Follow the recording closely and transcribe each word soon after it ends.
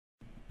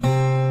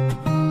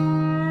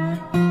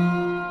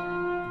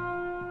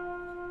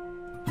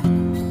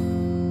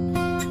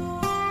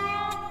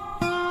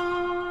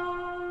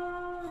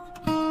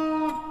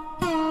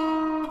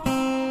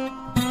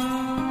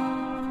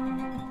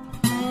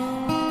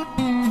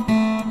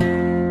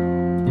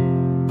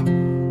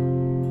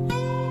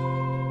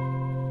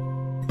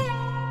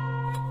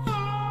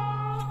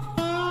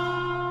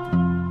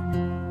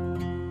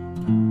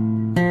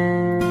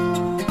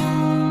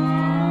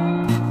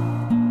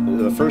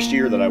first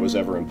year that I was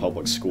ever in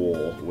public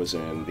school was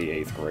in the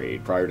 8th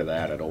grade. Prior to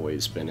that, I'd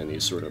always been in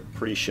these sort of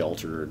pretty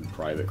sheltered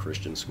private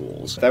Christian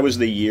schools. That was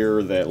the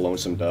year that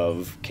Lonesome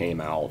Dove came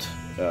out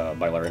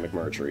by Larry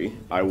McMurtry.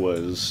 I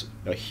was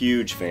a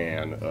huge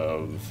fan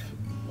of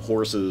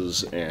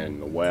horses and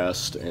the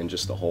West and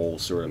just the whole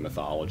sort of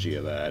mythology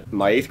of that.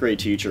 My 8th grade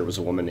teacher was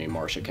a woman named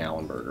Marcia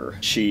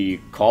Kallenberger. She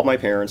called my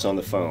parents on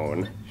the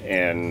phone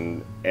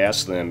and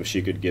asked them if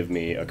she could give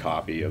me a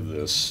copy of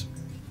this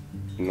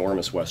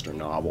enormous Western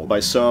novel. By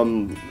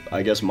some,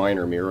 I guess,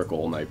 minor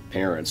miracle, my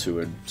parents, who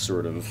had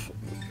sort of,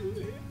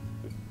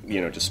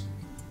 just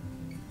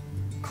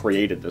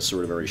created this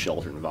sort of very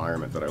sheltered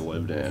environment that I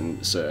lived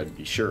in, said,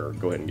 sure,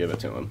 go ahead and give it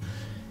to him.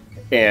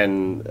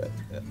 And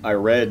I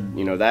read,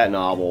 that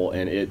novel,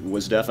 and it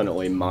was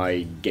definitely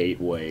my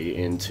gateway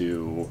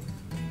into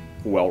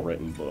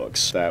well-written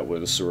books. That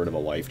was sort of a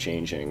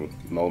life-changing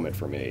moment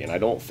for me, and I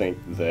don't think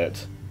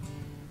that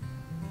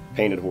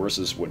Painted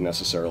Horses would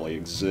necessarily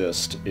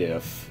exist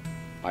if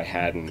I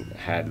hadn't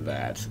had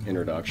that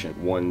introduction.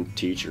 One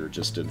teacher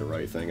just did the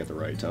right thing at the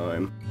right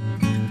time.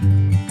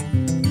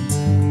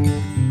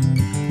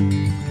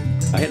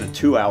 I had a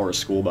 2-hour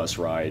school bus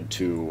ride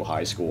to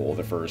high school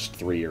the first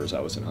 3 years I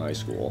was in high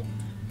school.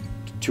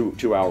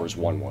 2 hours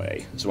one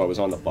way. So I was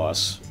on the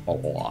bus a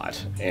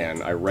lot.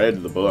 And I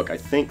read the book, I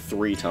think,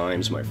 3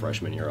 times my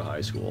freshman year of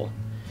high school.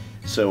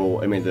 So,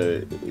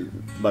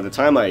 by the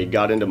time I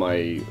got into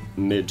my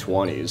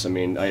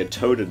mid-20s, I had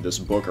toted this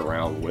book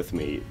around with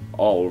me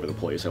all over the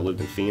place. I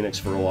lived in Phoenix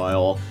for a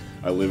while.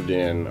 I lived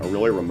in a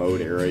really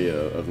remote area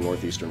of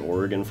northeastern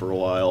Oregon for a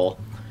while.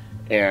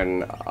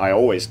 And I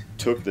always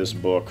took this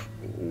book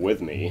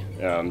with me,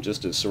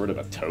 just as sort of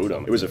a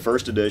totem. It was a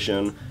first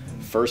edition,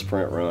 first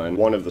print run,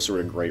 one of the sort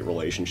of great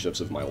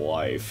relationships of my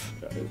life.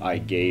 I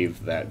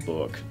gave that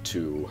book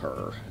to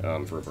her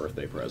for a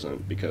birthday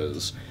present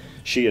because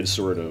she had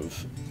sort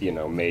of,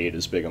 made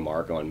as big a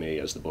mark on me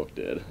as the book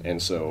did.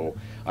 And so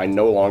I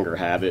no longer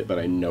have it, but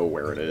I know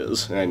where it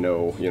is. And I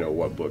know,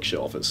 what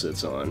bookshelf it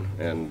sits on.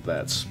 And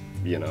that's,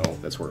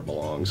 that's where it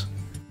belongs.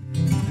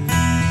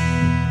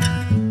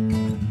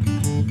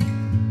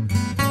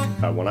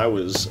 When I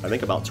was, I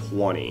think, about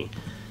 20,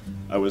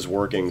 I was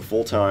working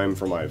full-time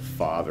for my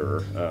father,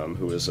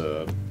 who is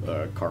a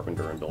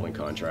carpenter and building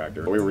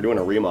contractor. We were doing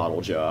a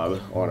remodel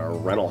job on a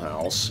rental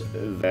house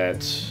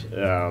that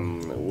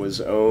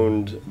was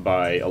owned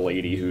by a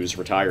lady whose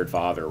retired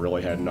father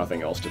really had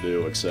nothing else to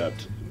do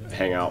except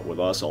hang out with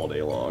us all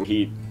day long.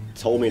 He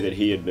told me that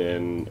he had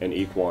been an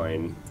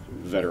equine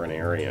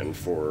veterinarian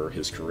for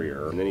his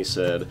career, and then he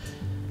said,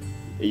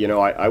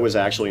 I was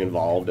actually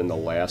involved in the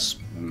last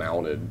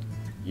mounted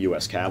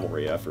U.S.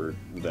 cavalry effort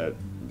that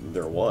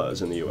there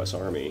was in the U.S.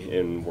 Army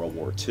in World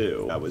War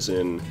II. I was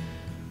in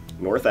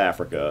North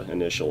Africa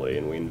initially,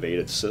 and we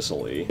invaded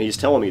Sicily. He's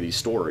telling me these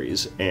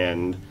stories,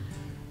 and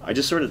I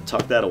just sort of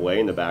tucked that away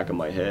in the back of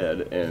my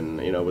head,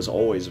 and was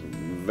always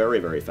very,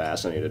 very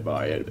fascinated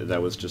by it.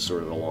 That was just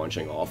sort of the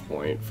launching off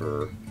point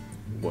for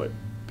what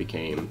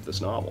became this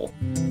novel.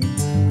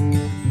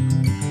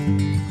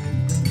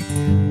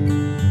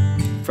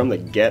 From the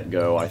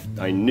get-go,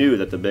 I knew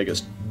that the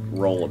biggest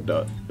roll of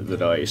the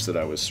dice that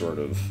I was sort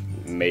of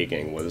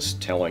making was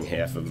telling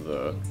half of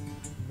the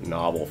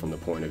novel from the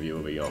point of view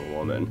of a young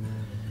woman.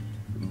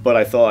 But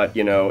I thought,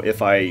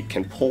 if I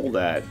can pull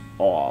that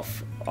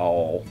off,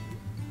 I'll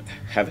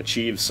have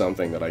achieved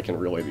something that I can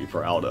really be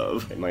proud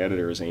of. My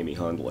editor is Amy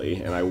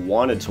Hundley, and I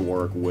wanted to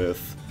work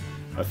with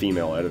a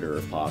female editor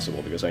if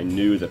possible because I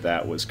knew that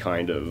that was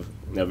kind of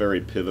a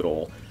very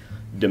pivotal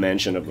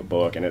dimension of the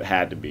book, and it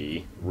had to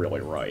be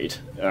really right.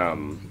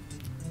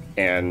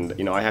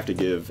 And, I have to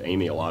give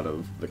Amy a lot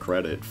of the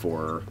credit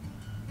for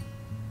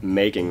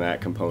making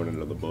that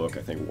component of the book,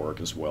 I think,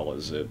 work as well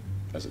as it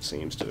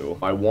seems to.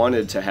 I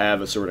wanted to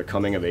have a sort of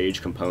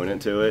coming-of-age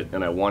component to it,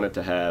 and I wanted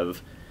to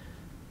have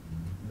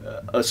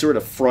a sort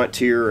of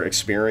frontier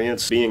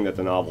experience. Being that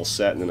the novel's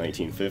set in the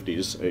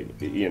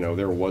 1950s,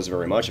 there was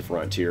very much a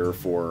frontier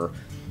for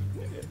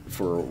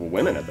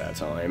women at that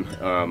time,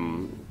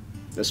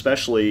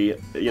 especially,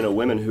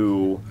 women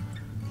who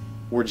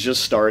were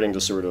just starting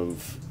to sort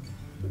of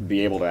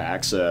be able to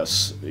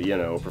access,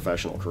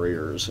 professional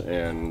careers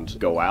and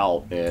go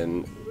out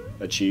and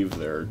achieve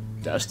their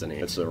destiny.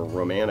 It's a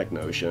romantic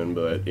notion,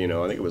 but, I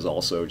think it was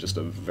also just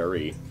a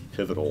very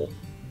pivotal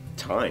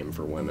time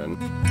for women.